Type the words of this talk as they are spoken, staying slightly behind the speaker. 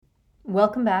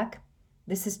Welcome back.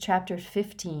 This is Chapter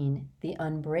 15, The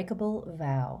Unbreakable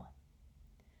Vow.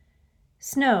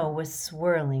 Snow was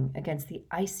swirling against the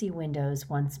icy windows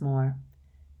once more.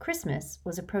 Christmas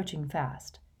was approaching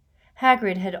fast.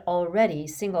 Hagrid had already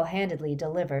single-handedly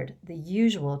delivered the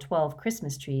usual 12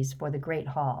 Christmas trees for the Great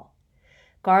Hall.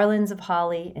 Garlands of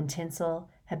holly and tinsel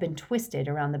had been twisted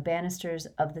around the banisters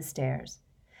of the stairs.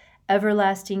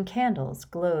 Everlasting candles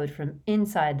glowed from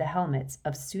inside the helmets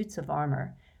of suits of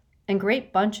armor, and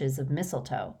great bunches of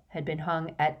mistletoe had been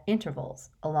hung at intervals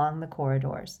along the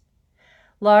corridors.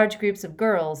 Large groups of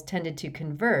girls tended to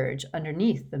converge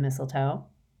underneath the mistletoe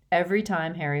every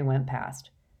time Harry went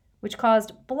past, which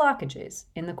caused blockages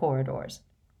in the corridors.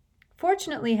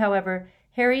 Fortunately, however,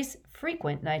 Harry's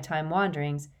frequent nighttime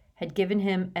wanderings had given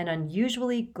him an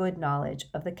unusually good knowledge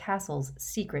of the castle's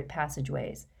secret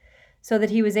passageways, so that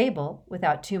he was able,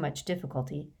 without too much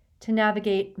difficulty, to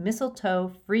navigate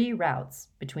mistletoe-free routes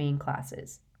between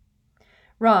classes.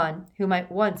 Ron, who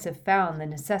might once have found the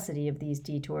necessity of these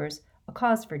detours a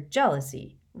cause for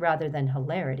jealousy rather than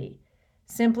hilarity,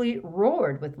 simply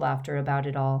roared with laughter about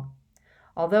it all.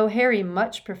 Although Harry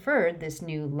much preferred this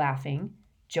new laughing,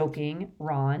 joking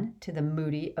Ron to the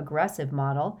moody, aggressive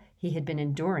model he had been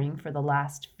enduring for the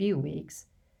last few weeks,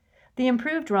 the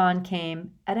improved Ron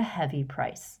came at a heavy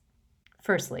price.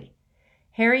 Firstly,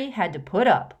 Harry had to put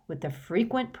up with the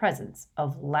frequent presence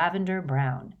of Lavender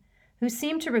Brown, who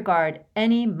seemed to regard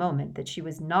any moment that she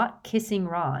was not kissing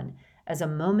Ron as a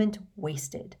moment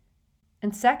wasted.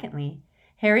 And secondly,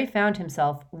 Harry found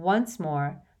himself once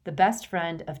more the best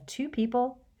friend of two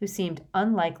people who seemed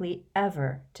unlikely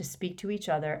ever to speak to each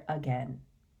other again.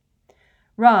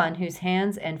 Ron, whose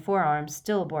hands and forearms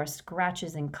still bore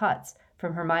scratches and cuts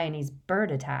from Hermione's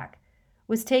bird attack,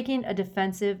 was taking a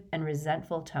defensive and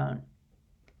resentful tone.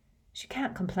 "She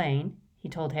can't complain," he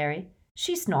told Harry.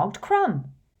 "She snogged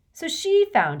Crumb. So she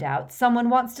found out someone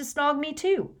wants to snog me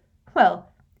too.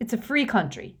 Well, it's a free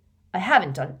country. I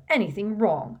haven't done anything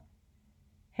wrong."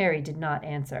 Harry did not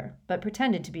answer, but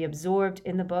pretended to be absorbed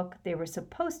in the book they were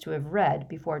supposed to have read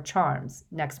before Charms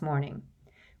next morning,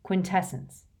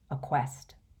 Quintessence, A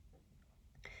Quest.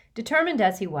 Determined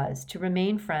as he was to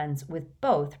remain friends with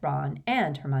both Ron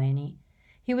and Hermione,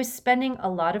 he was spending a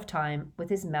lot of time with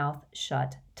his mouth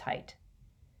shut tight.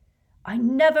 "I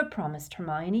never promised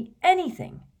Hermione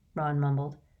anything," Ron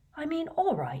mumbled. "I mean,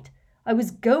 all right, I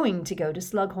was going to go to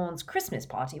Slughorn's Christmas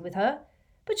party with her,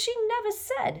 but she never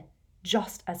said,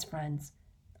 just as friends.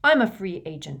 I'm a free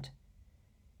agent."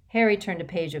 Harry turned a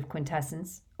page of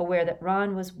Quintessence, aware that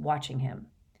Ron was watching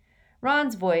him.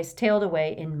 Ron's voice tailed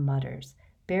away in mutters,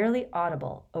 barely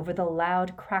audible over the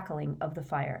loud crackling of the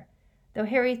fire, though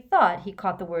Harry thought he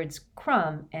caught the words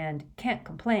crumb and can't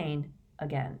complain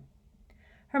again.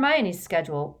 Hermione's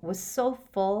schedule was so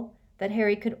full that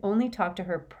Harry could only talk to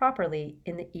her properly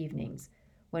in the evenings,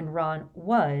 when Ron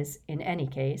was, in any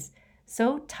case,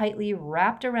 so tightly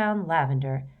wrapped around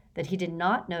Lavender that he did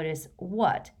not notice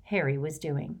what Harry was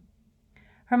doing.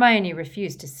 Hermione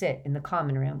refused to sit in the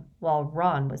common room while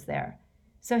Ron was there,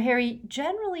 so Harry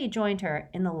generally joined her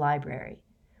in the library,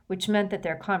 which meant that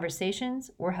their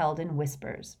conversations were held in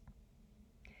whispers.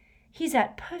 "He's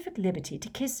at perfect liberty to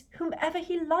kiss whomever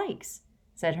he likes,"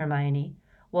 said Hermione,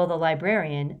 while the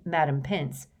librarian, Madame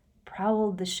Pince,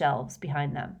 prowled the shelves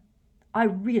behind them. "I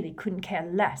really couldn't care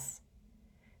less."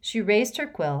 She raised her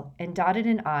quill and dotted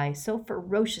an I so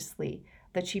ferociously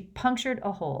that she punctured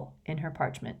a hole in her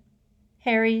parchment.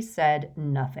 Harry said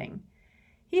nothing.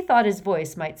 He thought his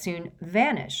voice might soon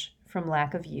vanish from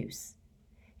lack of use.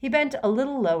 He bent a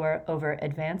little lower over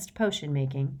advanced potion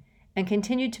making and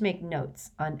continued to make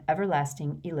notes on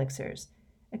everlasting elixirs,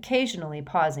 occasionally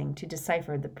pausing to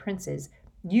decipher the prince's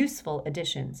useful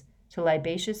additions to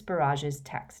Libacious Barrage's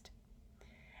text.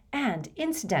 "And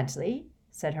incidentally,"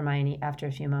 said Hermione after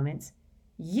a few moments,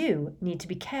 "you need to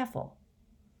be careful."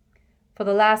 "For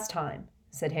the last time,"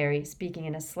 said Harry, speaking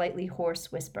in a slightly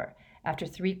hoarse whisper after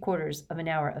 3/4 of an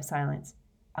hour of silence,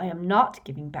 "I am not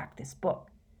giving back this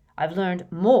book. I've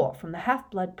learned more from the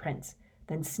half-blood prince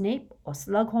than Snape or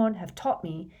Slughorn have taught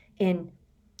me in—"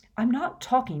 "I'm not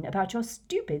talking about your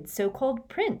stupid so-called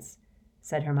prince,"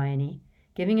 said Hermione,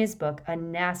 giving his book a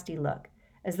nasty look,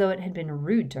 as though it had been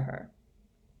rude to her.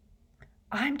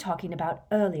 "I'm talking about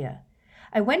earlier.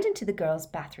 I went into the girls'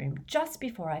 bathroom just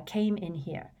before I came in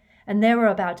here, and there were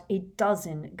about a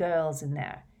dozen girls in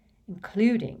there,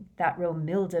 including that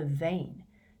Romilda Vane,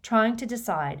 trying to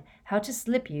decide how to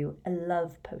slip you a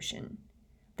love potion.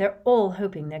 They're all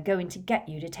hoping they're going to get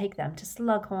you to take them to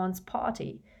Slughorn's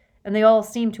party, and they all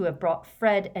seem to have brought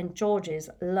Fred and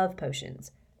George's love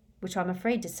potions, which I'm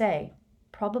afraid to say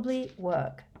probably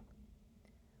work."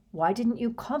 "Why didn't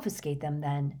you confiscate them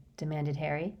then?" demanded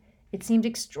Harry. It seemed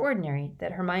extraordinary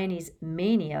that Hermione's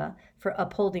mania for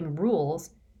upholding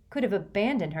rules could have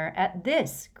abandoned her at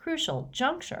this crucial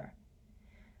juncture.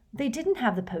 "They didn't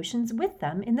have the potions with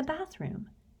them in the bathroom,"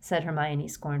 said Hermione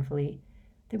scornfully.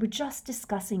 "They were just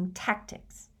discussing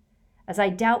tactics. As I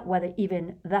doubt whether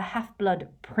even the half-blood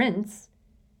prince,"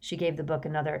 she gave the book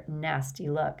another nasty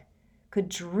look, "could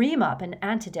dream up an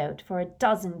antidote for a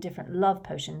dozen different love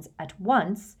potions at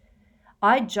once,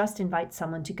 I'd just invite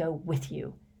someone to go with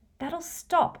you. That'll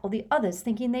stop all the others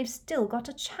thinking they've still got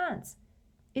a chance.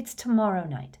 It's tomorrow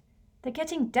night. They're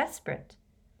getting desperate."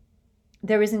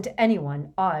 "There isn't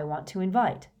anyone I want to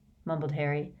invite," mumbled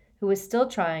Harry, who was still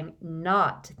trying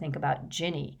not to think about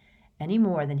Ginny any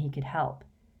more than he could help,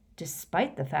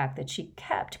 despite the fact that she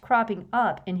kept cropping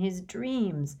up in his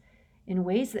dreams in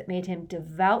ways that made him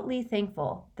devoutly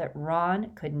thankful that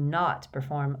Ron could not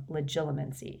perform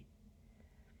legilimency.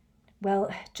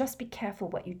 "Well, just be careful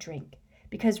what you drink,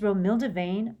 because Romilda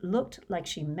Vane looked like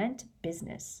she meant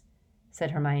business,"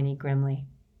 said Hermione grimly.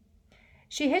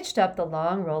 She hitched up the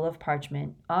long roll of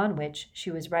parchment on which she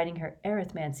was writing her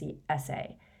arithmancy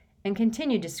essay and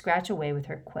continued to scratch away with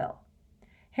her quill.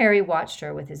 Harry watched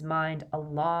her with his mind a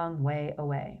long way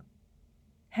away.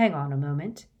 "Hang on a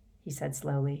moment," he said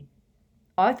slowly.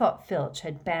 "I thought Filch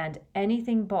had banned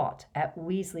anything bought at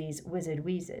Weasley's Wizard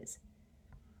Wheezes.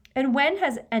 And when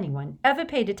has anyone ever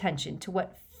paid attention to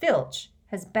what Filch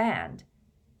has banned?"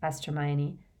 asked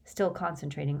Hermione, still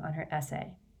concentrating on her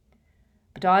essay.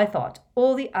 "But I thought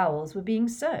all the owls were being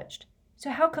searched. So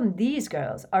how come these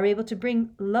girls are able to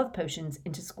bring love potions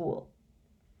into school?"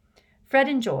 "Fred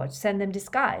and George send them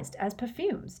disguised as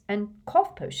perfumes and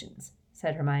cough potions,"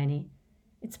 said Hermione.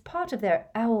 "It's part of their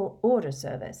owl order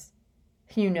service."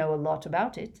 "You know a lot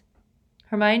about it."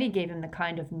 Hermione gave him the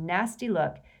kind of nasty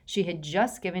look she had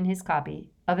just given his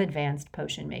copy of Advanced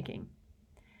Potion Making.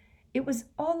 "It was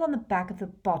all on the back of the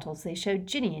bottles they showed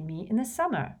Ginny and me in the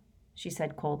summer," she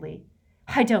said coldly.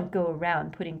 "I don't go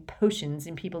around putting potions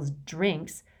in people's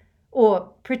drinks,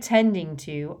 or pretending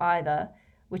to, either,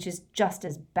 which is just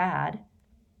as bad."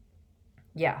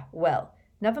 "Yeah, well,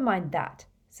 never mind that,"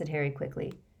 said Harry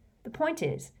quickly. "The point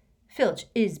is, Filch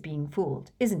is being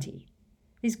fooled, isn't he?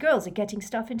 These girls are getting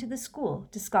stuff into the school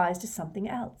disguised as something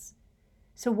else.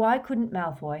 So why couldn't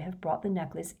Malfoy have brought the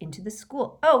necklace into the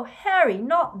school?" "Oh, Harry,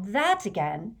 not that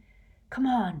again!" "Come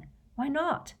on, why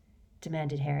not?"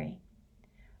 demanded Harry.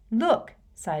 "Look,"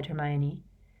 sighed Hermione.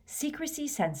 "Secrecy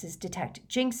senses detect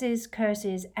jinxes,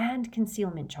 curses, and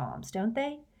concealment charms, don't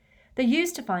they? They're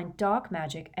used to find dark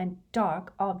magic and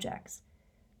dark objects.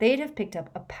 They'd have picked up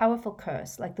a powerful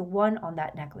curse like the one on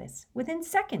that necklace within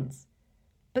seconds.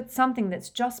 But something that's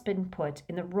just been put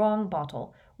in the wrong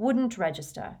bottle wouldn't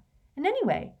register. And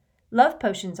anyway, love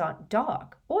potions aren't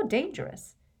dark or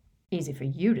dangerous." "Easy for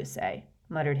you to say,"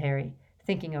 muttered Harry,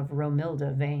 thinking of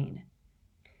Romilda Vane.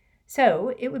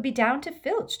 "So it would be down to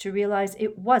Filch to realize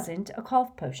it wasn't a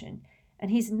cough potion, and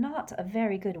he's not a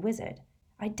very good wizard.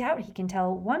 I doubt he can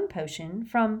tell one potion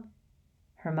from—"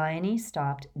 Hermione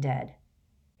stopped dead.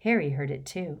 Harry heard it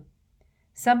too.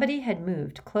 Somebody had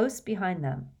moved close behind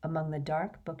them among the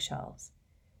dark bookshelves.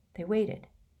 They waited,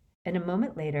 and a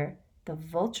moment later the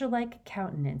vulture-like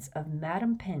countenance of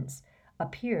Madame Pince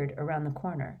appeared around the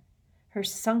corner, her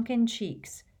sunken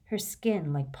cheeks, her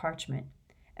skin like parchment,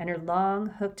 and her long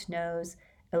hooked nose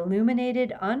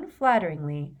illuminated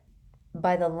unflatteringly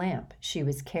by the lamp she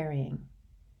was carrying.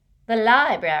 "The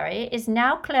library is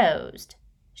now closed,"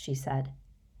 she said.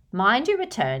 "Mind you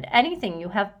return anything you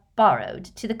have borrowed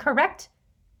to the correct—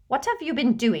 What have you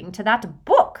been doing to that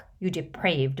book, you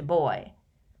depraved boy?"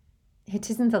 "It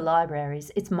isn't the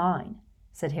library's, it's mine,"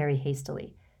 said Harry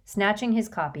hastily, snatching his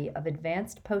copy of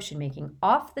Advanced Potion Making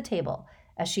off the table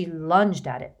as she lunged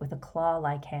at it with a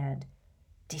claw-like hand.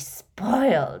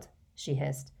 "Despoiled," she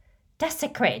hissed.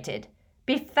 "Desecrated.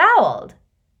 Befouled."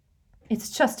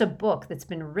 "It's just a book that's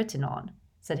been written on,"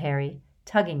 said Harry,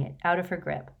 tugging it out of her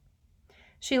grip.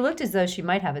 She looked as though she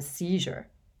might have a seizure.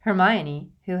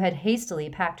 Hermione, who had hastily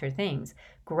packed her things,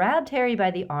 grabbed Harry by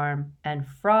the arm and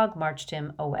frog-marched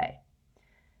him away.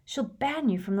 "She'll ban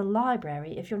you from the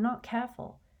library if you're not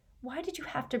careful. Why did you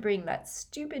have to bring that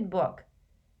stupid book?"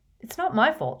 "It's not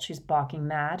my fault she's barking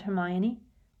mad, Hermione.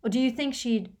 Or do you think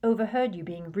she'd overheard you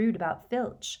being rude about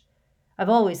Filch? I've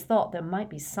always thought there might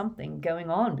be something going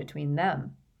on between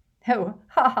them." "Oh,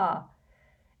 ha!"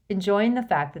 Enjoying the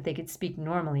fact that they could speak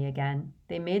normally again,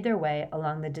 they made their way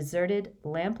along the deserted,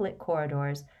 lamp-lit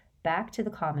corridors back to the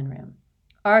common room,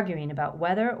 arguing about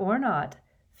whether or not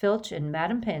Filch and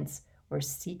Madame Pince were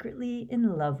secretly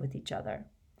in love with each other.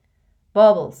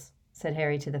 "Baubles," said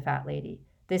Harry to the fat lady,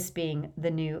 this being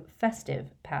the new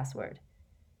festive password.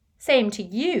 "Same to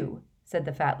you," said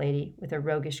the fat lady with a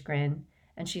roguish grin,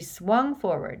 and she swung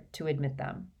forward to admit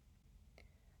them.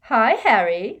 "Hi,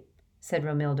 Harry," said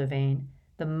Romilda Vane,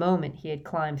 the moment he had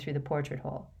climbed through the portrait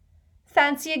hole.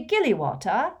 "Fancy a gilly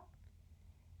water?"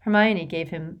 Hermione gave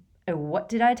him a "what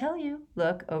did I tell you"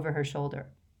 look over her shoulder.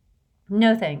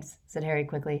 "No, thanks," said Harry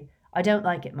quickly. "I don't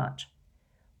like it much."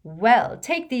 "Well,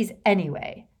 take these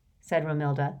anyway," said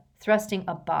Romilda, thrusting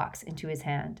a box into his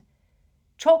hand.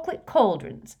 "Chocolate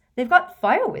cauldrons. They've got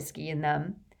fire whiskey in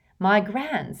them. My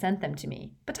gran sent them to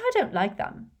me, but I don't like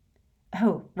them."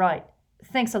 "Oh, right.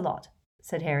 Thanks a lot,"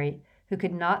 said Harry, who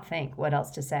could not think what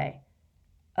else to say.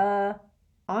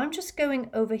 I'm just going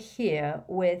over here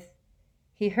with—"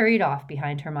 He hurried off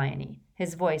behind Hermione,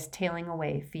 his voice tailing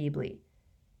away feebly.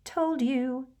 "Told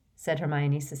you," said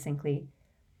Hermione succinctly.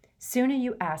 "Sooner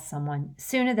you ask someone,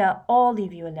 sooner they'll all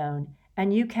leave you alone,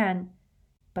 and you can—"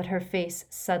 But her face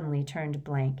suddenly turned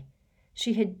blank.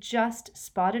 She had just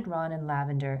spotted Ron and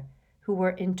Lavender, who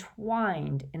were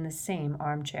entwined in the same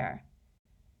armchair.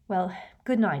 "Well,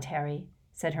 good night, Harry,"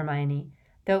 said Hermione,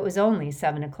 though it was only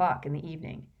 7 o'clock in the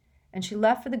evening, and she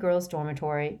left for the girls'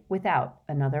 dormitory without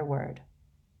another word.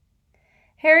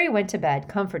 Harry went to bed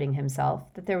comforting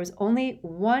himself that there was only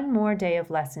one more day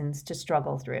of lessons to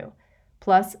struggle through,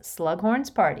 plus Slughorn's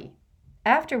party,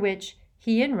 after which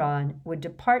he and Ron would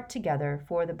depart together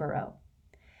for the Burrow.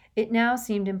 It now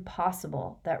seemed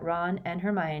impossible that Ron and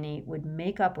Hermione would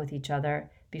make up with each other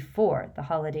before the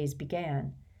holidays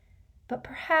began, but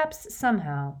perhaps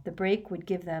somehow the break would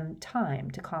give them time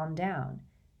to calm down,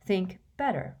 think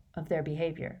better of their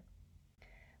behavior.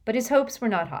 But his hopes were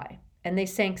not high, and they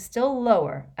sank still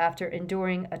lower after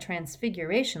enduring a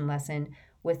transfiguration lesson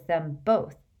with them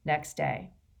both next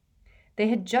day. They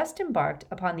had just embarked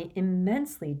upon the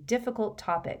immensely difficult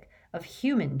topic of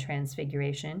human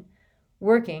transfiguration.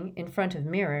 Working in front of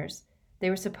mirrors, they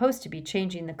were supposed to be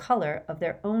changing the color of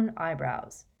their own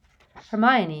eyebrows.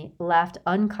 Hermione laughed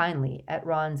unkindly at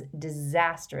Ron's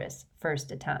disastrous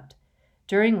first attempt,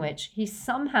 during which he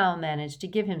somehow managed to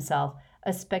give himself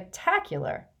a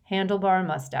spectacular handlebar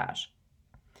mustache.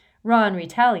 Ron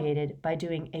retaliated by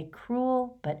doing a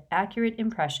cruel but accurate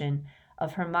impression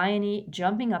of Hermione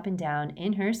jumping up and down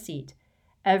in her seat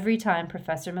every time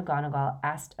Professor McGonagall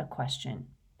asked a question,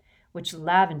 which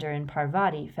Lavender and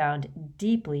Parvati found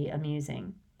deeply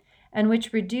amusing, and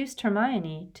which reduced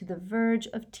Hermione to the verge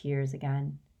of tears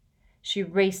again. She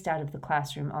raced out of the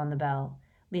classroom on the bell,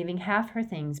 leaving half her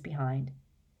things behind.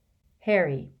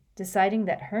 Harry, deciding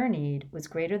that her need was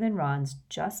greater than Ron's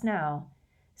just now,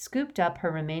 scooped up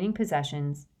her remaining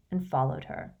possessions and followed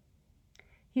her.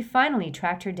 He finally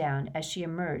tracked her down as she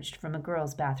emerged from a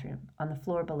girls' bathroom on the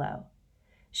floor below.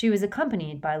 She was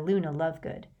accompanied by Luna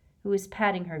Lovegood, who was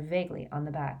patting her vaguely on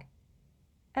the back.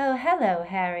 "Oh, hello,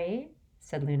 Harry,"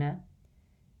 said Luna.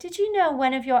 "Did you know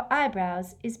one of your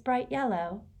eyebrows is bright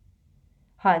yellow?"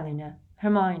 "Hi, Luna.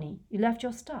 Hermione, you left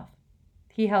your stuff."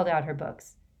 He held out her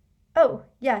books. "Oh,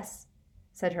 yes,"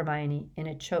 said Hermione in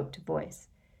a choked voice,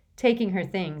 taking her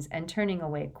things and turning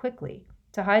away quickly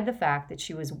to hide the fact that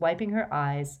she was wiping her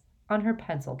eyes on her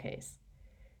pencil case.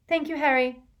 "Thank you,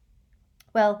 Harry.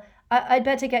 Well, I'd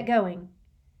better get going."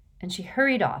 And she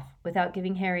hurried off without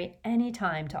giving Harry any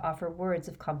time to offer words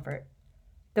of comfort,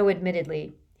 though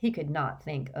admittedly he could not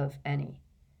think of any.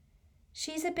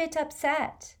 "She's a bit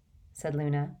upset," said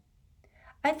Luna.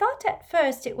 "I thought at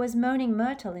first it was Moaning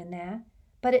Myrtle in there,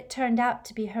 but it turned out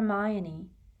to be Hermione.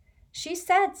 She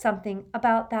said something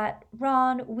about that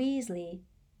Ron Weasley."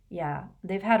 "Yeah,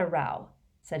 they've had a row,"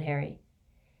 said Harry.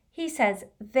 "He says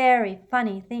very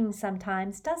funny things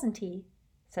sometimes, doesn't he?"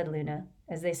 said Luna,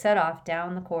 as they set off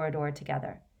down the corridor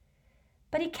together.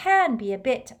 "But he can be a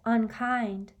bit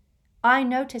unkind. I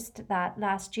noticed that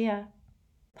last year."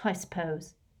 "I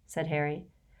suppose," said Harry.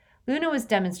 Luna was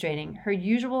demonstrating her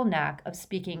usual knack of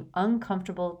speaking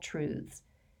uncomfortable truths.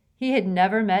 He had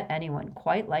never met anyone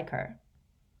quite like her.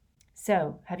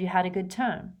 "So, have you had a good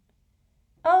term?"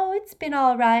 "Oh, it's been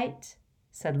all right,"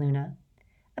 said Luna.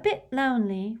 "A bit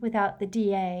lonely without the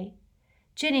DA.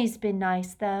 Ginny's been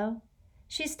nice, though.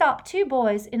 She stopped 2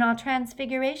 boys in our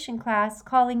transfiguration class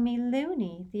calling me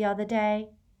loony the other day."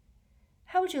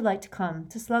 "How would you like to come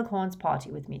to Slughorn's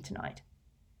party with me tonight?"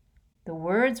 The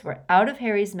words were out of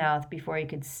Harry's mouth before he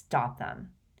could stop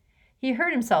them. He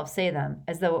heard himself say them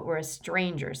as though it were a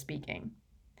stranger speaking.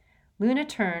 Luna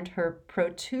turned her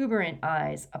protuberant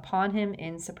eyes upon him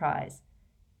in surprise.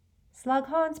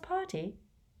 "Slughorn's party?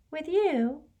 With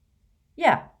you?"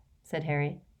 "Yeah," said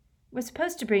Harry. "We're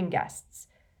supposed to bring guests.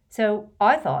 So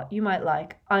I thought you might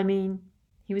like,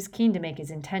 he was keen to make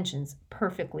his intentions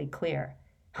perfectly clear.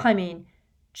 I mean,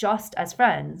 just as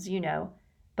friends, you know.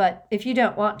 But if you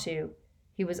don't want to,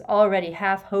 he was already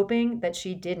half hoping that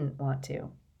she didn't want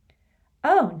to.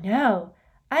 Oh, no,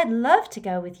 I'd love to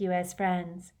go with you as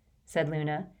friends, said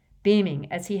Luna, beaming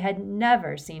as he had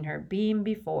never seen her beam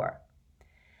before.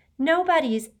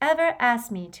 Nobody's ever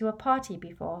asked me to a party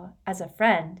before as a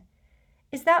friend.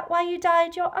 Is that why you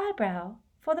dyed your eyebrow?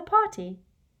 For the party?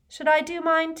 Should I do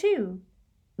mine too?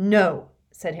 No,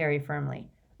 said Harry firmly.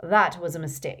 That was a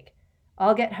mistake.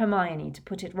 I'll get Hermione to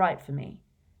put it right for me.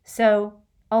 So,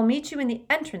 I'll meet you in the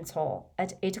entrance hall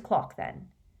at 8 o'clock then.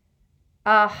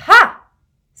 Aha!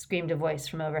 Screamed a voice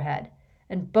from overhead,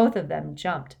 and both of them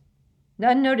jumped.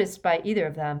 Unnoticed by either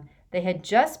of them, they had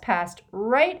just passed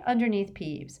right underneath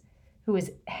Peeves, who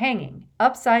was hanging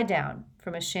upside down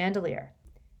from a chandelier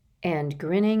and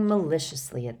grinning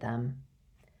maliciously at them.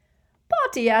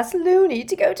 Potty asked Loony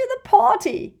to go to the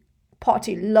party.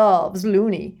 Potty loves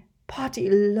Loony. Potty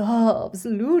loves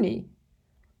Loony.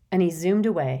 And he zoomed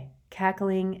away,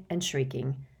 cackling and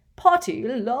shrieking. Potty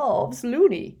loves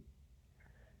Loony.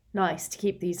 Nice to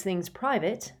keep these things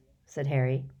private, said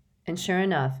Harry. And sure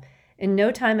enough, in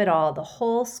no time at all, the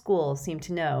whole school seemed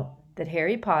to know that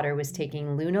Harry Potter was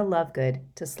taking Luna Lovegood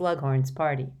to Slughorn's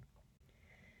party.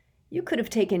 You could have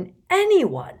taken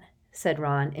anyone, said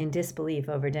Ron in disbelief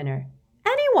over dinner.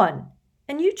 Anyone!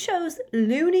 And you chose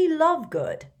Loony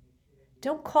Lovegood.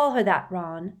 Don't call her that,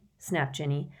 Ron, snapped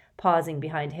Ginny, pausing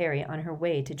behind Harry on her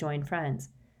way to join friends.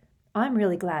 I'm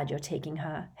really glad you're taking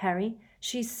her, Harry.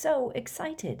 She's so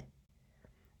excited.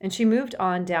 And she moved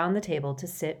on down the table to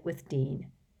sit with Dean.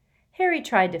 Harry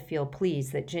tried to feel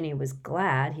pleased that Ginny was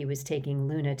glad he was taking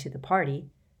Luna to the party,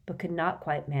 but could not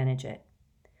quite manage it.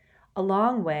 A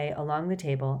long way along the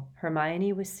table,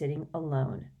 Hermione was sitting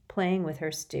alone, playing with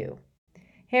her stew.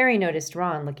 Harry noticed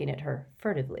Ron looking at her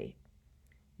furtively.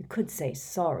 You could say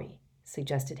sorry,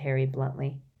 suggested Harry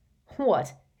bluntly.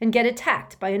 What, and get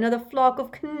attacked by another flock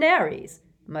of canaries,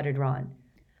 muttered Ron.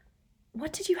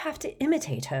 What did you have to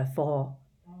imitate her for?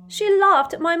 She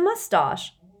laughed at my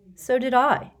mustache. So did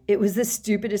I. It was the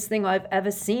stupidest thing I've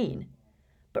ever seen.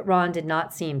 But Ron did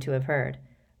not seem to have heard.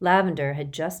 Lavender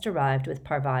had just arrived with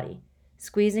Parvati.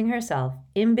 Squeezing herself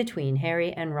in between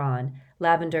Harry and Ron,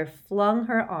 Lavender flung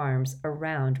her arms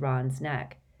around Ron's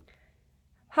neck.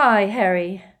 Hi,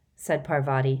 Harry, said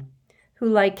Parvati, who,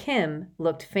 like him,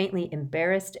 looked faintly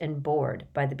embarrassed and bored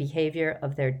by the behavior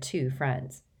of their two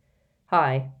friends.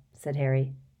 Hi, said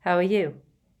Harry. How are you?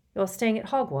 You're staying at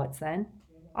Hogwarts, then?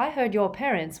 I heard your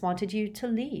parents wanted you to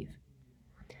leave.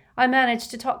 I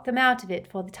managed to talk them out of it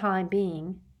for the time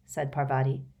being, said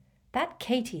Parvati. That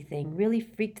Katie thing really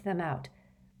freaked them out.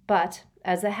 But,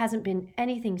 as there hasn't been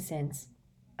anything since...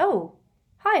 Oh,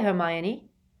 hi, Hermione.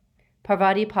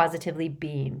 Parvati positively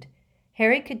beamed.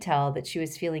 Harry could tell that she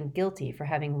was feeling guilty for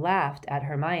having laughed at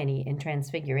Hermione in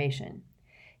Transfiguration.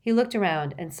 He looked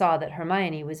around and saw that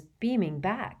Hermione was beaming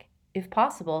back, if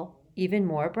possible, even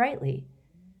more brightly.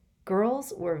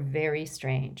 Girls were very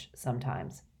strange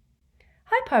sometimes.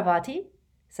 Hi, Parvati,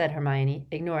 said Hermione,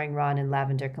 ignoring Ron and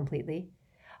Lavender completely.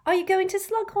 Are you going to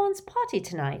Slughorn's party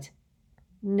tonight?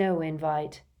 No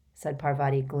invite, said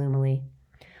Parvati gloomily.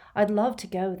 I'd love to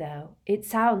go, though. It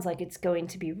sounds like it's going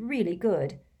to be really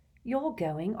good. You're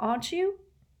going, aren't you?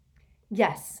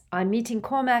 Yes, I'm meeting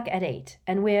Cormac at 8,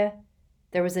 and we're...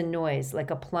 There was a noise like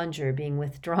a plunger being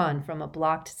withdrawn from a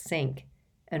blocked sink,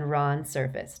 and Ron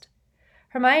surfaced.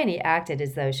 Hermione acted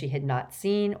as though she had not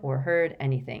seen or heard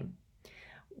anything.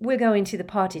 We're going to the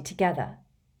party together.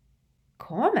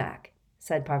 Cormac,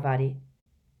 said Parvati.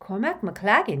 Cormac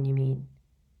McLaggen, you mean?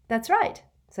 That's right,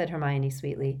 said Hermione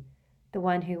sweetly. The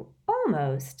one who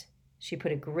almost, she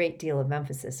put a great deal of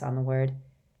emphasis on the word,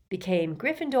 became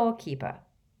Gryffindor keeper.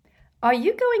 Are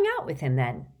you going out with him,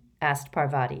 then? Asked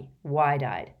Parvati,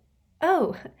 wide-eyed.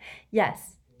 Oh,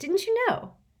 yes. Didn't you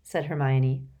know? Said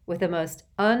Hermione, with a most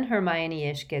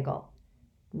un-Hermione-ish giggle.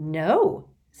 No,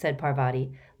 said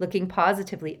Parvati, looking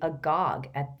positively agog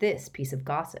at this piece of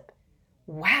gossip.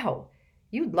 Wow,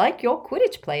 you like your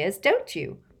Quidditch players, don't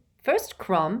you? First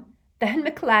Crumb, then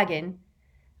McLaggen.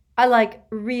 I like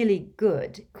really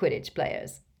good Quidditch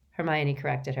players, Hermione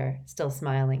corrected her, still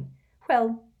smiling.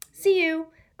 Well, see you.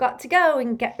 Got to go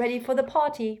and get ready for the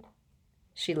party.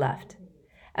 She left.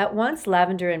 At once,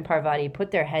 Lavender and Parvati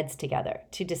put their heads together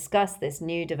to discuss this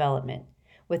new development,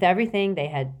 with everything they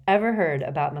had ever heard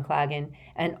about McLaggen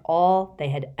and all they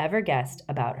had ever guessed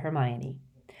about Hermione.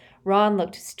 Ron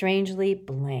looked strangely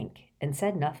blank and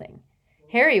said nothing.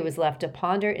 Harry was left to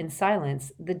ponder in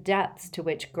silence the depths to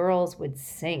which girls would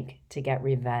sink to get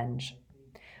revenge.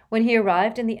 When he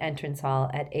arrived in the entrance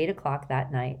hall at 8 o'clock that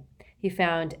night, he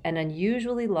found an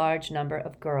unusually large number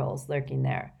of girls lurking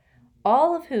there,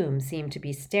 all of whom seemed to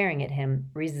be staring at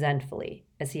him resentfully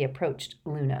as he approached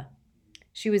Luna.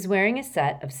 She was wearing a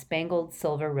set of spangled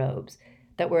silver robes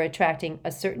that were attracting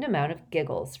a certain amount of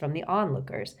giggles from the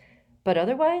onlookers, but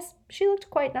otherwise she looked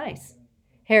quite nice.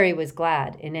 Harry was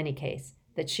glad, in any case,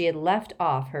 that she had left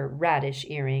off her radish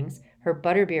earrings, her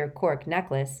butterbeer cork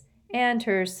necklace, and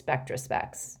her spectra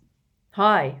specs.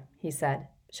 "Hi," he said.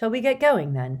 "Shall we get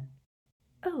going, then?"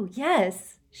 "Oh,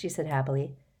 yes," she said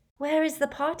happily. "Where is the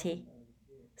party?"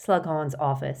 "Slughorn's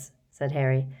office," said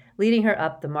Harry, leading her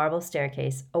up the marble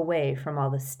staircase, away from all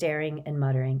the staring and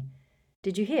muttering.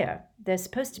 "Did you hear? There's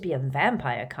supposed to be a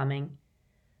vampire coming."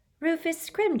 "Rufus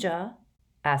Scrimgeour?"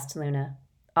 asked Luna.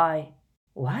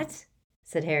 What?"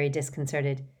 said Harry,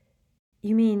 disconcerted.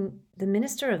 "You mean the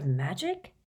Minister of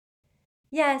Magic?"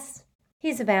 "Yes,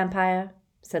 he's a vampire,"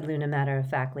 said Luna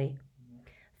matter-of-factly.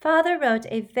 "Father wrote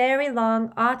a very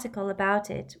long article about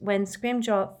it when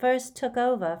Scrimgeour first took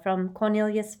over from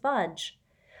Cornelius Fudge,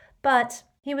 but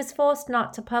he was forced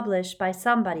not to publish by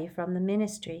somebody from the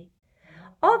ministry.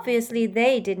 Obviously,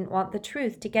 they didn't want the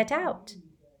truth to get out."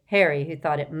 Harry, who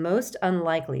thought it most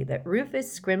unlikely that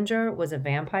Rufus Scrimgeour was a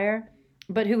vampire,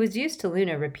 but who was used to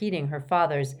Luna repeating her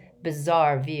father's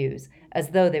bizarre views as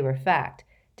though they were fact,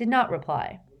 did not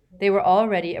reply. They were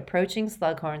already approaching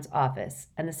Slughorn's office,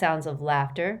 and the sounds of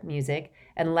laughter, music,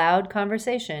 and loud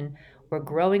conversation were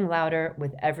growing louder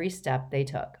with every step they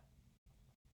took.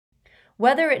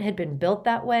 Whether it had been built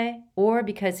that way, or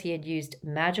because he had used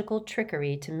magical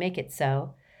trickery to make it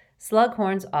so,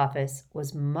 Slughorn's office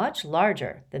was much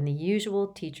larger than the usual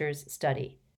teacher's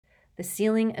study. The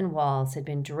ceiling and walls had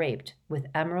been draped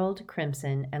with emerald,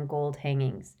 crimson, and gold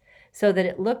hangings, so that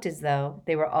it looked as though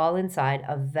they were all inside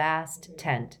a vast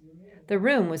tent. The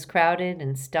room was crowded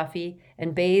and stuffy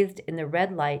and bathed in the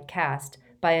red light cast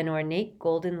by an ornate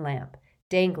golden lamp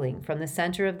dangling from the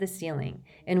center of the ceiling,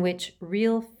 in which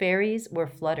real fairies were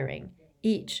fluttering,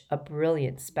 each a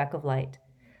brilliant speck of light.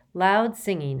 Loud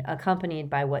singing, accompanied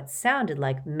by what sounded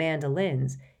like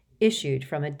mandolins, issued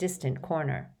from a distant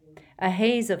corner. A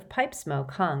haze of pipe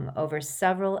smoke hung over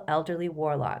several elderly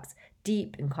warlocks,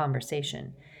 deep in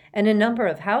conversation, and a number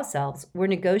of house elves were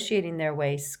negotiating their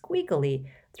way squeakily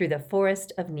through the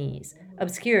forest of knees,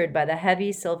 obscured by the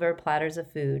heavy silver platters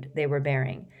of food they were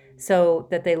bearing, so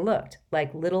that they looked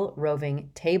like little roving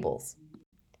tables.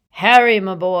 "Harry,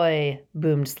 my boy,"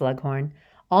 boomed Slughorn,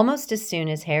 almost as soon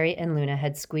as Harry and Luna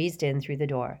had squeezed in through the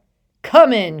door.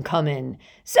 Come in, come in.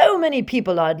 So many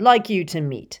people I'd like you to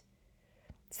meet."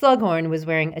 Slughorn was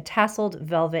wearing a tasseled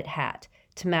velvet hat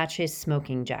to match his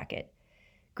smoking jacket.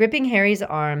 Gripping Harry's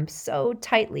arm so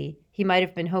tightly he might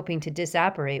have been hoping to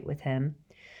disapparate with him,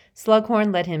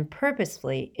 Slughorn led him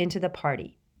purposefully into the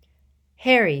party.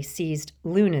 Harry seized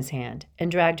Luna's hand and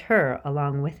dragged her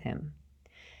along with him.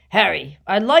 "Harry,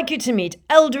 I'd like you to meet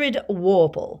Eldred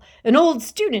Warple, an old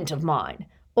student of mine,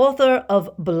 author of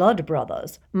Blood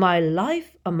Brothers, My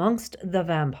Life Amongst the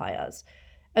Vampires,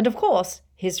 and of course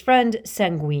his friend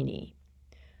Sanguini."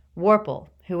 Warple,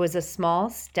 who was a small,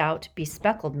 stout,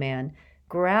 bespectacled man,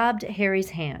 grabbed Harry's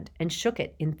hand and shook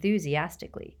it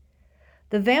enthusiastically.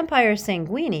 The vampire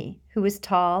Sanguini, who was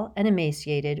tall and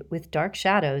emaciated with dark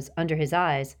shadows under his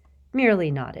eyes,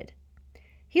 merely nodded.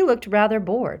 He looked rather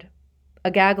bored. A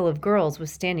gaggle of girls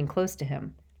was standing close to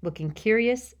him, looking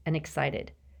curious and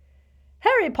excited.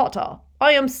 "Harry Potter,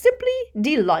 I am simply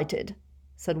delighted,"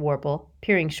 said Warple,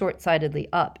 peering short-sightedly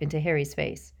up into Harry's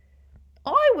face.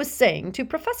 "I was saying to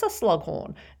Professor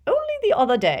Slughorn only the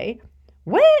other day,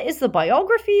 where is the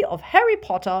biography of Harry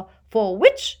Potter for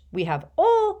which we have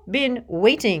all been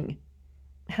waiting?"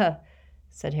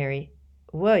 said Harry.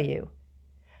 "Were you?"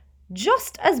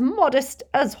 "Just as modest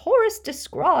as Horace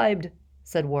described,"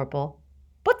 said Warple.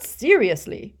 "But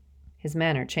seriously," his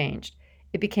manner changed.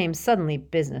 It became suddenly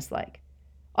businesslike.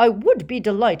 "I would be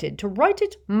delighted to write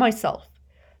it myself.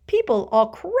 People are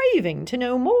craving to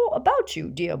know more about you,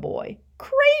 dear boy.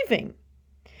 Craving.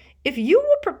 If you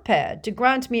were prepared to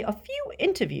grant me a few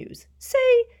interviews,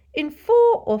 say in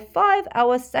 4 or 5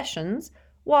 hour sessions,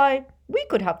 why, we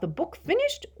could have the book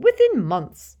finished within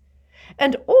months.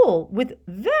 And all with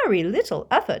very little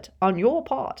effort on your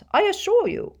part, I assure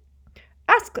you.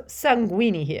 Ask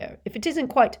Sanguini here if it isn't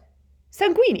quite—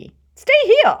 Sanguini, stay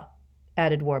here!"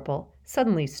 added Warple,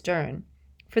 suddenly stern,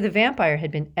 for the vampire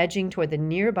had been edging toward the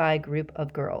nearby group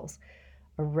of girls,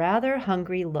 a rather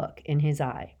hungry look in his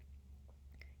eye.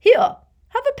 "Here,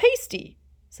 have a pasty,"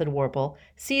 said Warple,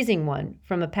 seizing one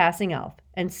from a passing elf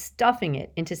and stuffing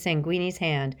it into Sanguini's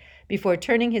hand before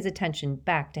turning his attention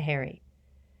back to Harry.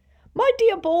 My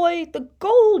dear boy, the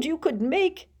gold you could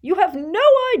make, you have no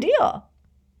idea."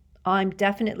 "I'm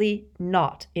definitely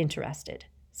not interested,"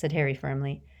 said Harry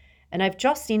firmly. "And I've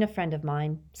just seen a friend of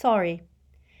mine. Sorry."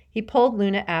 He pulled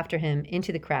Luna after him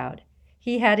into the crowd.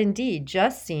 He had indeed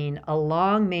just seen a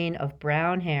long mane of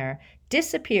brown hair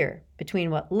disappear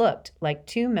between what looked like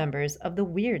two members of the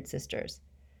Weird Sisters.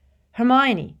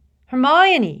 "Hermione!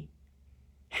 Hermione!"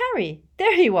 "Harry,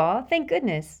 there you are, thank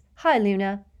goodness. Hi,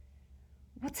 Luna."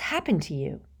 "What's happened to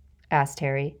you?" asked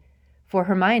Harry, for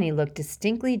Hermione looked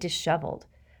distinctly disheveled,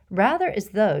 rather as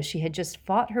though she had just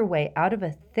fought her way out of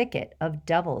a thicket of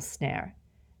devil's snare.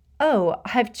 "Oh,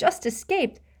 I've just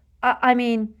escaped. I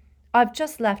mean, I've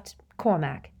just left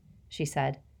Cormac," she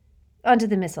said. "Under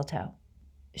the mistletoe,"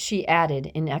 she added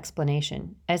in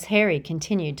explanation, as Harry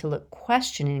continued to look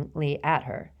questioningly at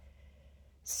her.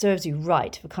 "Serves you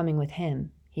right for coming with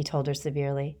him," he told her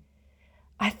severely.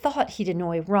 "I thought he'd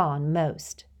annoy Ron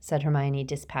most," said Hermione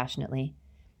dispassionately.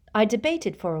 "I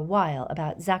debated for a while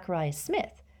about Zachariah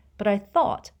Smith, but I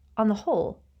thought, on the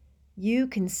whole—" "You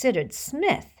considered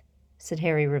Smith?" said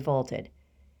Harry, revolted.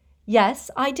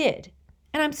 "Yes, I did,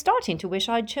 and I'm starting to wish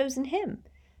I'd chosen him.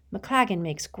 McLaggen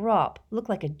makes Grop look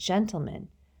like a gentleman.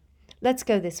 Let's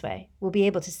go this way. We'll be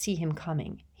able to see him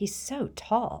coming. He's so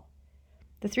tall."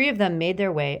 The three of them made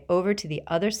their way over to the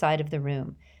other side of the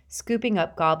room, scooping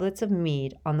up goblets of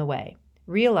mead on the way,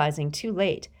 realizing too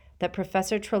late that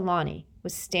Professor Trelawney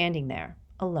was standing there,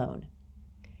 alone.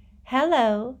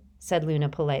 "Hello," said Luna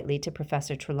politely to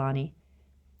Professor Trelawney.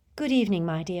 "Good evening,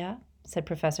 my dear," said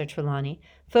Professor Trelawney,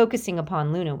 focusing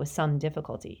upon Luna with some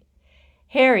difficulty.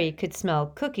 Harry could smell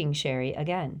cooking sherry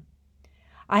again.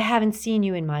 "I haven't seen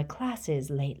you in my classes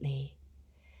lately."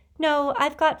 "No,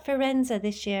 I've got Firenze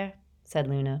this year," said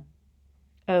Luna.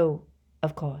 "Oh,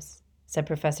 of course," said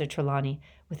Professor Trelawney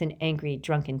with an angry,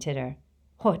 drunken titter.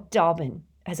 "Or Dobbin,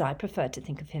 as I prefer to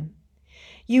think of him.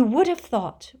 You would have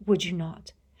thought, would you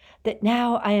not, that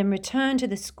now I am returned to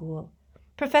the school,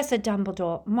 Professor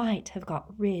Dumbledore might have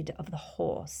got rid of the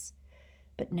horse.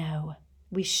 But no,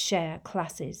 we share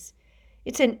classes.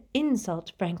 It's an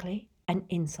insult, frankly, an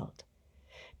insult.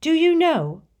 Do you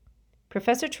know?"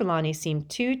 Professor Trelawney seemed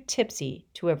too tipsy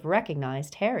to have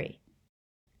recognized Harry.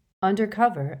 Under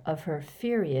cover of her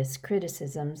furious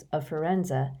criticisms of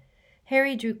Firenze,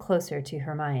 Harry drew closer to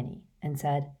Hermione and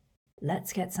said,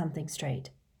 "Let's get something straight.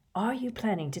 Are you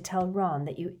planning to tell Ron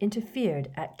that you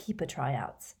interfered at Keeper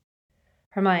tryouts?"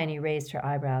 Hermione raised her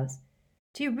eyebrows.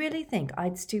 "Do you really think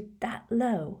I'd stoop that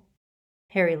low?"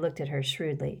 Harry looked at her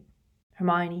shrewdly.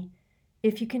 "Hermione,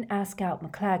 if you can ask out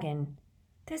McLaggen—"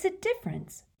 "There's a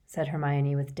difference," said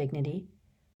Hermione with dignity.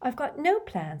 "I've got no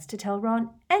plans to tell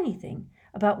Ron anything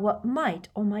about what might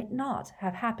or might not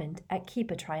have happened at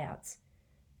Keeper tryouts."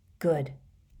 "Good,"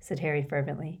 said Harry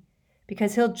fervently,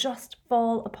 "because he'll just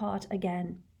fall apart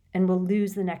again, and we'll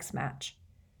lose the next match."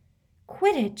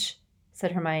 "Quidditch,"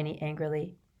 said Hermione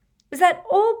angrily. "Is that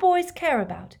all boys care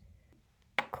about?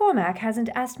 Cormac hasn't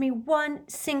asked me one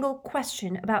single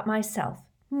question about myself.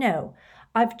 No,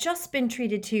 I've just been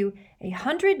treated to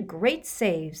 100 great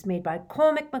saves made by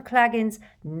Cormac McLaggen's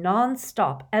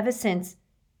non-stop ever since—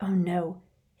 Oh no,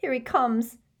 here he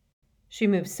comes." She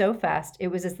moved so fast it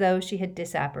was as though she had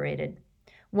disapparated.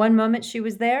 One moment she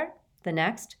was there, the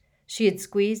next she had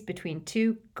squeezed between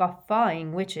two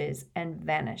guffawing witches and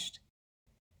vanished.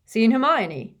 "Seen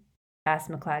Hermione?"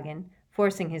 asked McLaggen,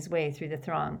 forcing his way through the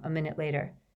throng a minute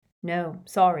later. "No,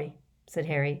 sorry," said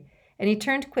Harry, and he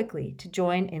turned quickly to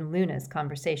join in Luna's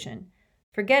conversation,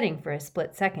 forgetting for a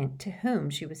split second to whom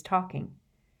she was talking.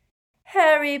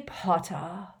 "Harry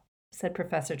Potter," said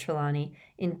Professor Trelawney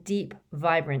in deep,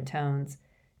 vibrant tones,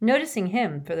 noticing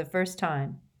him for the first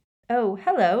time. "Oh,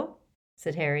 hello,"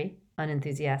 said Harry,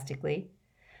 unenthusiastically.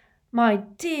 "My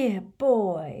dear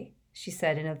boy," she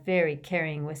said in a very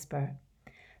carrying whisper,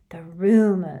 "the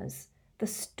rumors, the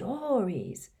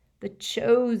stories, the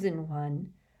chosen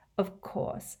one. Of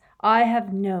course, I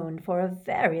have known for a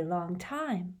very long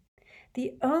time.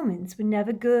 The omens were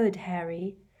never good,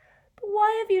 Harry. But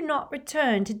why have you not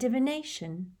returned to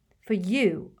divination? For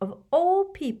you, of all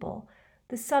people,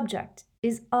 the subject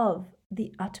is of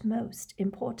the utmost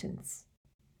importance."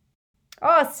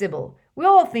 "Ah, Sybil, we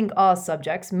all think our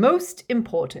subject's most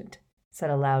important,"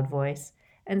 said a loud voice,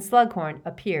 and Slughorn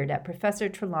appeared at Professor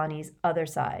Trelawney's other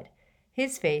side,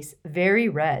 his face very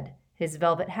red, his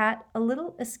velvet hat a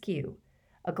little askew,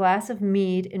 a glass of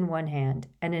mead in one hand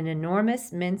and an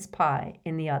enormous mince pie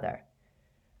in the other.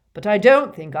 "But I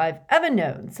don't think I've ever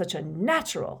known such a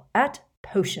natural at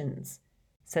potions,"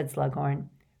 said Slughorn,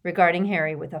 regarding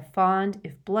Harry with a fond,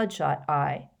 if bloodshot,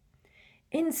 eye.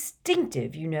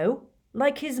 "Instinctive, you know,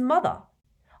 like his mother.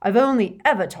 I've only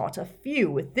ever taught a few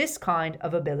with this kind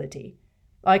of ability.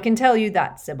 I can tell you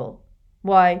that, Sybil.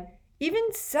 Why,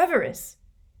 even Severus."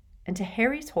 And to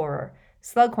Harry's horror,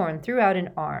 Slughorn threw out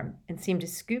an arm and seemed to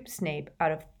scoop Snape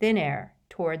out of thin air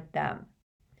toward them.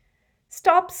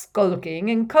 "Stop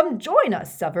skulking and come join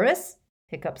us, Severus,"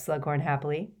 hiccuped Slughorn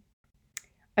happily.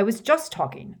 "I was just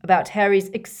talking about Harry's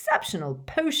exceptional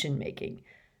potion making.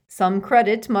 Some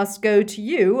credit must go to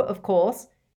you, of course.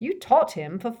 You taught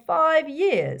him for 5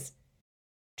 years."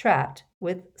 Trapped,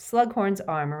 with Slughorn's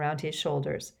arm around his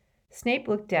shoulders, Snape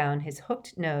looked down his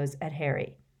hooked nose at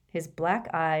Harry. His black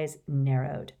eyes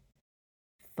narrowed.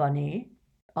 "Funny.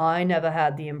 I never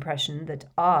had the impression that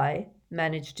I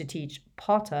managed to teach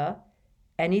Potter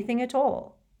anything at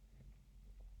all."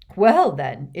 "Well,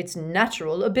 then, it's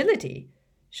natural ability,"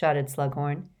 shouted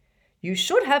Slughorn. "You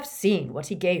should have seen what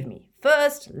he gave me.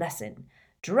 First lesson,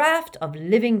 Draft of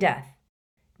Living Death.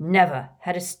 Never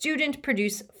had a student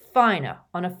produce finer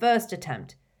on a first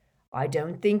attempt. I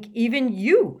don't think even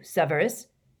you, Severus."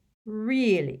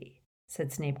 "Really?"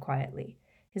 said Snape quietly,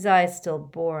 his eyes still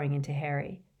boring into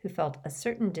Harry, who felt a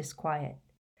certain disquiet.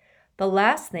 The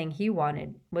last thing he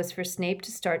wanted was for Snape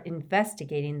to start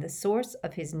investigating the source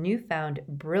of his newfound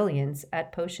brilliance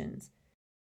at potions.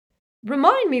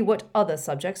 "Remind me what other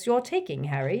subjects you're taking,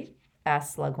 Harry,"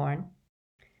 asked Slughorn.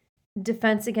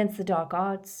 "Defense against the dark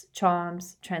arts,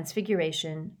 charms,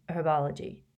 transfiguration,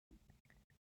 herbology."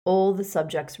 "All the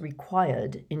subjects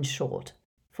required, in short,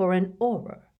 for an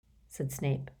auror," said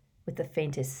Snape, with the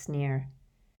faintest sneer.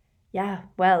 "Yeah,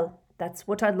 well, that's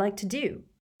what I'd like to do,"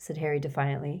 said Harry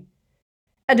defiantly.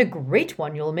 "And a great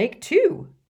one you'll make,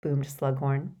 too," boomed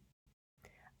Slughorn.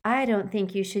 "I don't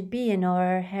think you should be an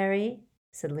auror, Harry,"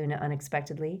 said Luna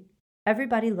unexpectedly.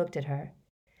 Everybody looked at her.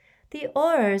 "The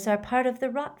aurors are part of the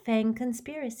Rotfang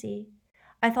conspiracy.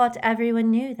 I thought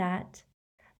everyone knew that.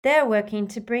 They're working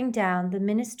to bring down the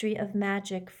Ministry of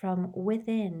Magic from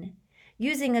within,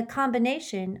 using a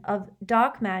combination of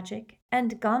dark magic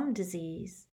and gum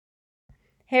disease."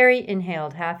 Harry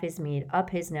inhaled half his mead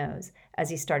up his nose as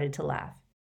he started to laugh.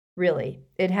 Really,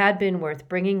 it had been worth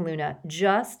bringing Luna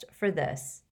just for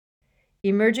this.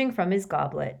 Emerging from his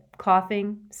goblet,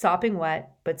 coughing, sopping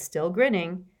wet, but still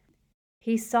grinning,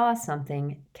 he saw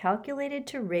something calculated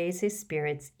to raise his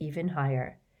spirits even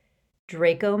higher.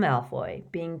 Draco Malfoy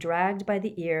being dragged by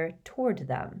the ear toward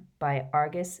them by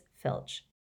Argus Filch.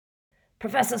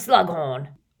 "Professor Slughorn,"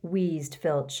 wheezed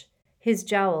Filch, his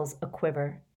jowls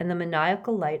a-quiver and the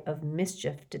maniacal light of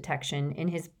mischief detection in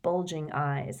his bulging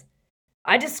eyes.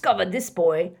 "I discovered this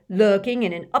boy lurking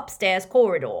in an upstairs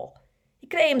corridor. He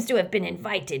claims to have been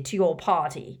invited to your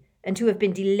party and to have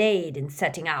been delayed in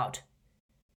setting out.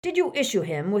 Did you issue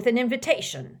him with an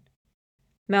invitation?"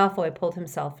 Malfoy pulled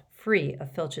himself free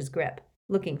of Filch's grip,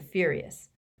 looking furious.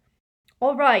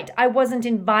 "All right, I wasn't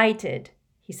invited,"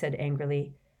 he said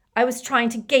angrily. "I was trying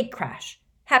to gatecrash.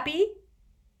 Happy?"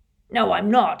 "No, I'm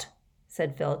not,"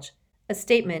 said Filch, a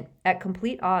statement at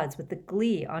complete odds with the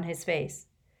glee on his face.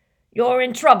 "You're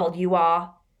in trouble, you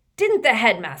are. Didn't the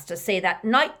headmaster say that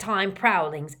nighttime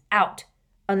prowling's out,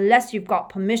 unless you've got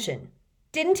permission?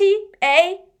 Didn't he,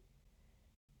 eh?"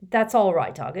 "That's all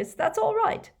right, August, that's all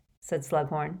right," said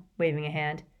Slughorn, waving a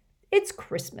hand. "It's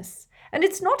Christmas, and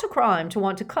it's not a crime to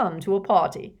want to come to a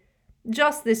party.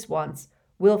 Just this once,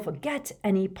 we'll forget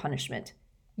any punishment.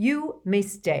 You may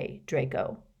stay,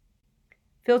 Draco."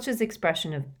 Filch's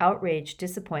expression of outraged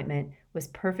disappointment was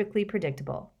perfectly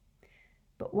predictable.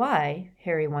 But why,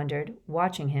 Harry wondered,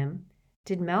 watching him,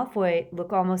 did Malfoy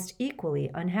look almost equally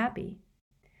unhappy?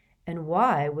 And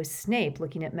why was Snape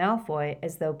looking at Malfoy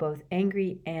as though both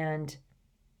angry and,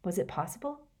 was it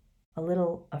possible, a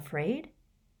little afraid?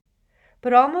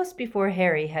 But almost before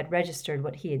Harry had registered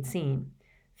what he had seen,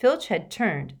 Filch had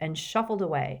turned and shuffled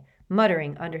away,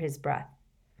 muttering under his breath.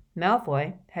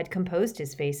 Malfoy had composed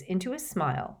his face into a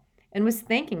smile and was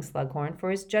thanking Slughorn for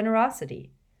his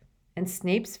generosity. And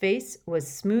Snape's face was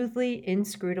smoothly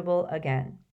inscrutable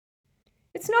again.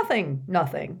 "It's nothing,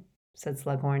 nothing," said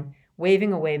Slughorn,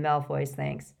 waving away Malfoy's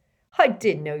thanks. "I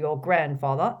did know your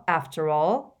grandfather, after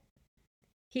all."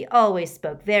 "He always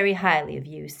spoke very highly of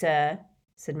you, sir,"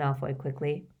 said Malfoy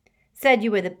quickly. "Said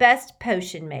you were the best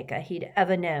potion maker he'd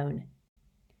ever known."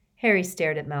 Harry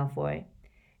stared at Malfoy.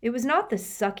 It was not the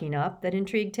sucking up that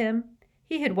intrigued him.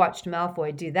 He had watched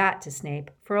Malfoy do that to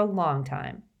Snape for a long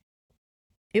time.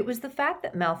 It was the fact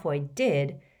that Malfoy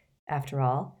did, after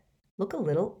all, look a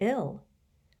little ill.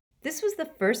 This was the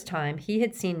first time he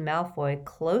had seen Malfoy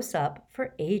close up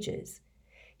for ages.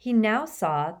 He now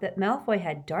saw that Malfoy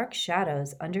had dark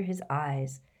shadows under his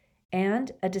eyes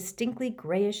and a distinctly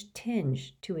grayish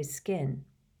tinge to his skin.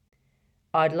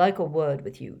 I'd like a word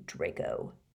with you,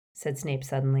 Draco, said Snape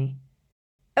suddenly.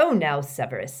 Oh, now,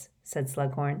 Severus, said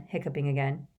Slughorn, hiccuping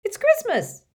again. It's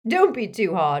Christmas. Don't be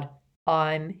too hard.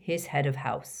 I'm his head of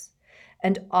house,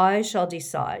 and I shall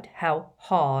decide how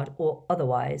hard or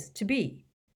otherwise to be,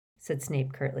 said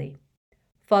Snape curtly.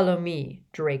 Follow me,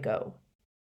 Draco.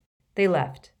 They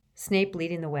left, Snape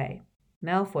leading the way,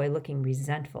 Malfoy looking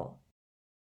resentful.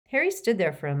 Harry stood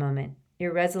there for a moment,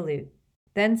 irresolute,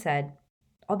 then said,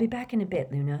 I'll be back in a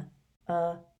bit, Luna.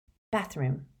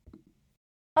 Bathroom.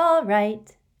 All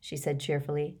right, she said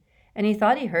cheerfully, and he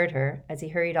thought he heard her, as he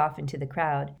hurried off into the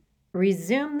crowd,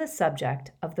 resume the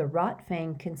subject of the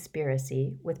Rotfang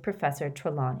conspiracy with Professor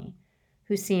Trelawney,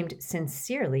 who seemed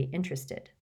sincerely interested.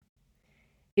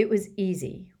 It was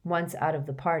easy, once out of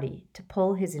the party, to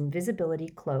pull his invisibility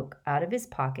cloak out of his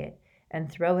pocket and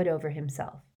throw it over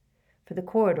himself, for the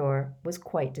corridor was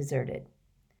quite deserted.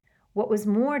 What was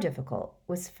more difficult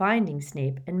was finding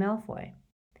Snape and Malfoy.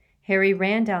 Harry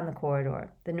ran down the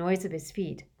corridor, the noise of his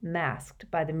feet masked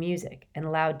by the music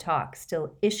and loud talk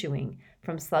still issuing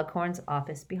from Slughorn's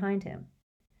office behind him.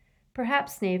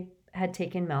 Perhaps Snape had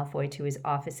taken Malfoy to his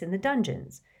office in the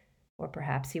dungeons, or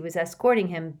perhaps he was escorting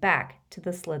him back to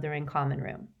the Slytherin common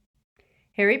room.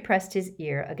 Harry pressed his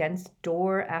ear against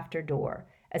door after door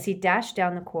as he dashed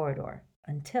down the corridor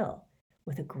until,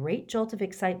 with a great jolt of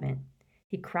excitement,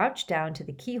 he crouched down to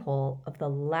the keyhole of the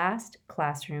last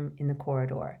classroom in the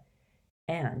corridor,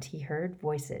 and he heard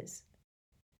voices.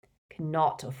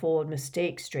 Cannot afford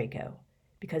mistakes, Draco,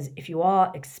 because if you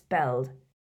are expelled...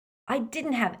 I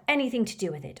didn't have anything to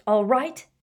do with it, all right?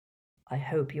 I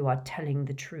hope you are telling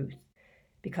the truth,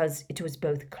 because it was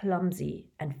both clumsy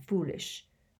and foolish.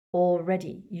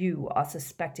 Already you are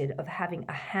suspected of having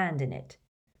a hand in it.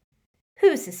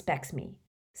 Who suspects me?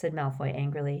 Said Malfoy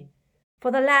angrily. For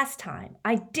the last time,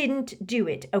 I didn't do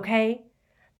it, okay?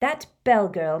 That Bell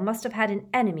girl must have had an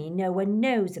enemy no one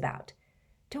knows about.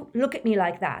 Don't look at me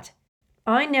like that.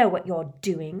 I know what you're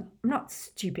doing. I'm not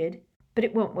stupid, but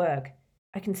it won't work.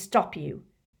 I can stop you.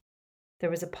 There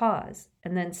was a pause,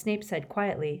 and then Snape said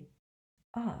quietly,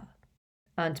 Ah,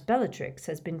 Aunt Bellatrix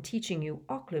has been teaching you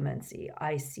occlumency,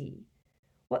 I see.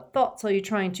 What thoughts are you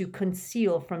trying to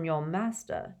conceal from your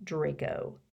master,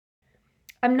 Draco?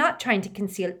 I'm not trying to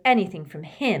conceal anything from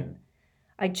him.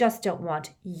 I just don't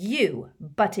want you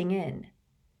butting in.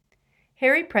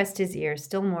 Harry pressed his ear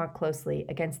still more closely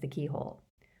against the keyhole.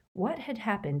 What had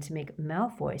happened to make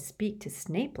Malfoy speak to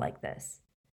Snape like this?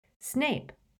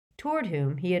 Snape, toward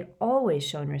whom he had always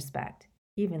shown respect,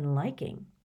 even liking.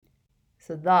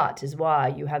 So that is why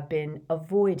you have been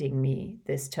avoiding me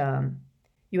this term.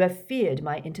 You have feared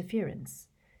my interference.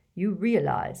 You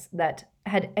realize that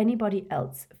had anybody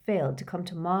else failed to come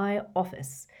to my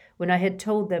office when I had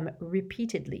told them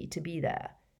repeatedly to be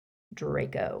there,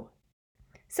 Draco.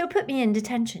 So put me in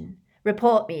detention.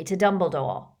 Report me to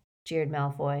Dumbledore, jeered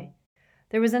Malfoy.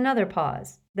 There was another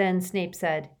pause. Then Snape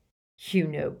said, You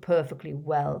know perfectly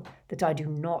well that I do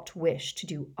not wish to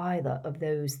do either of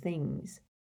those things.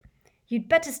 You'd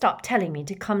better stop telling me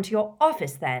to come to your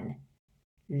office, then.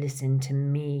 Listen to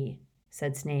me,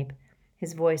 said Snape,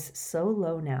 his voice so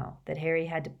low now that Harry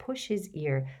had to push his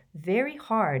ear very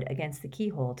hard against the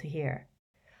keyhole to hear.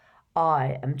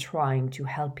 I am trying to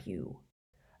help you.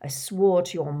 I swore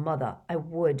to your mother I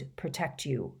would protect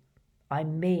you. I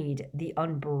made the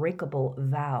unbreakable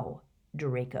vow,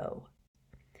 Draco.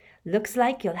 Looks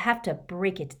like you'll have to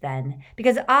break it then,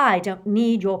 because I don't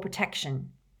need your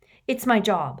protection. It's my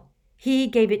job. He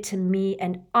gave it to me,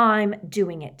 and I'm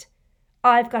doing it.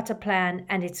 I've got a plan,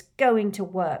 and it's going to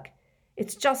work.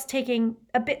 It's just taking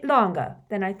a bit longer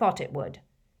than I thought it would.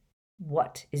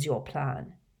 What is your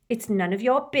plan? It's none of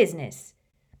your business.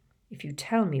 If you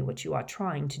tell me what you are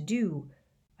trying to do,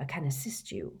 I can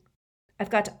assist you. I've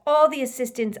got all the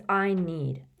assistance I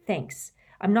need. Thanks.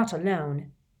 I'm not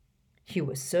alone. You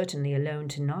were certainly alone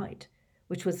tonight,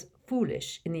 which was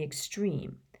foolish in the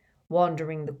extreme,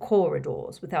 wandering the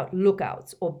corridors without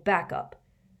lookouts or backup.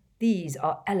 These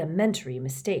are elementary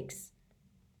mistakes.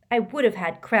 I would have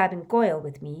had Crabbe and Goyle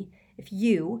with me if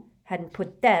you hadn't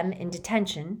put them in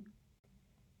detention.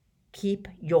 Keep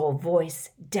your voice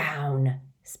down,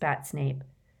 spat Snape,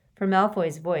 for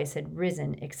Malfoy's voice had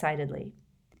risen excitedly.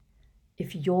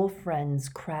 If your friends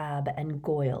Crabbe and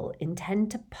Goyle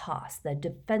intend to pass their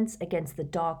Defense Against the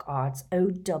Dark Arts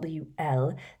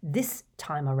OWL this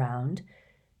time around,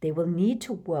 they will need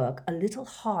to work a little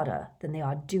harder than they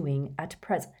are doing at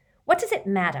present. What does it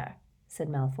matter? Said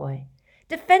Malfoy.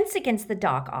 Defense Against the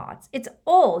Dark Arts. It's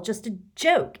all just a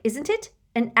joke, isn't it?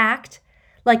 An act?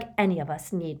 Like any of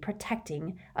us need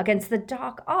protecting against the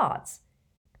dark arts.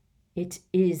 It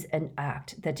is an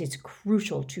act that is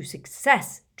crucial to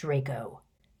success, Draco,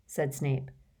 said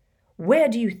Snape. Where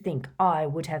do you think I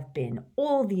would have been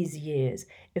all these years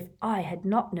if I had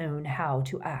not known how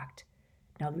to act?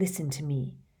 Now listen to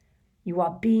me. You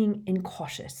are being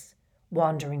incautious,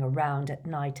 wandering around at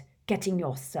night, getting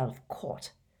yourself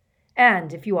caught.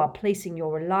 And if you are placing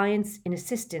your reliance in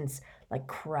assistants like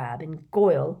Crabbe and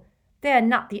Goyle, they are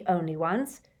not the only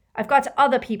ones. I've got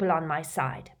other people on my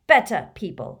side, better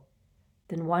people.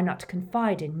 Then why not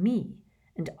confide in me?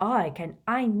 And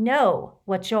I know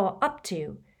what you're up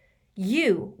to.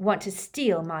 You want to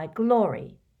steal my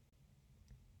glory.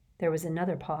 There was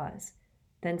another pause.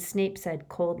 Then Snape said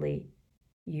coldly,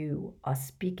 You are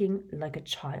speaking like a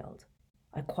child.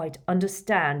 I quite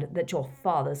understand that your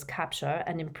father's capture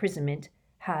and imprisonment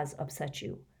has upset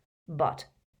you. But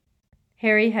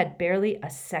Harry had barely a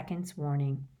second's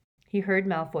warning. He heard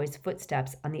Malfoy's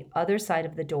footsteps on the other side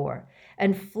of the door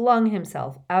and flung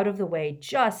himself out of the way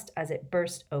just as it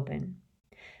burst open.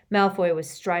 Malfoy was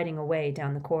striding away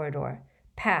down the corridor,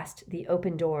 past the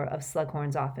open door of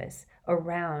Slughorn's office,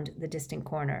 around the distant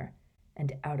corner,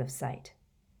 and out of sight.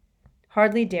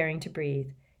 Hardly daring to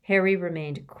breathe, Harry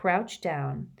remained crouched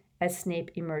down as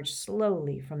Snape emerged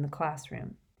slowly from the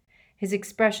classroom. His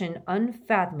expression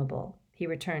unfathomable, he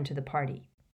returned to the party.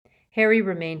 Harry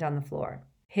remained on the floor,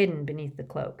 hidden beneath the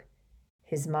cloak,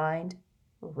 his mind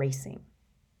racing.